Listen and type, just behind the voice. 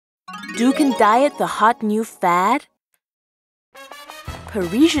Dukan diet the hot new fad?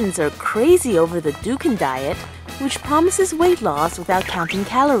 Parisians are crazy over the Dukan diet, which promises weight loss without counting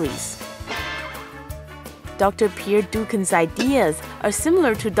calories. Dr. Pierre Dukan's ideas are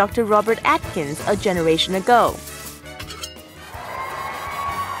similar to Dr. Robert Atkin's a generation ago.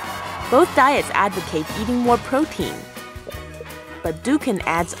 Both diets advocate eating more protein, but Dukan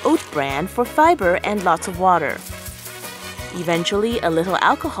adds oat bran for fiber and lots of water. Eventually, a little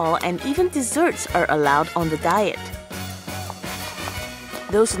alcohol and even desserts are allowed on the diet.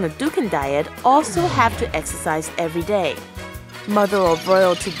 Those on the Dukan diet also have to exercise every day. Mother of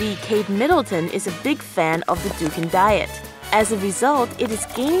royal-to-be Kate Middleton is a big fan of the Dukan diet. As a result, it is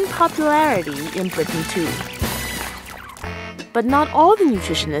gaining popularity in Britain too. But not all the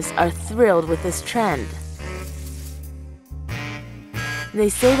nutritionists are thrilled with this trend. They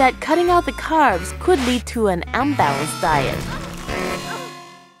say that cutting out the carbs could lead to an unbalanced diet.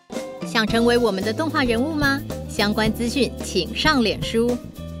 想成为我们的动画人物吗？相关资讯请上脸书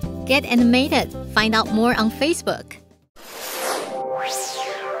Get Animated. Find out more on Facebook.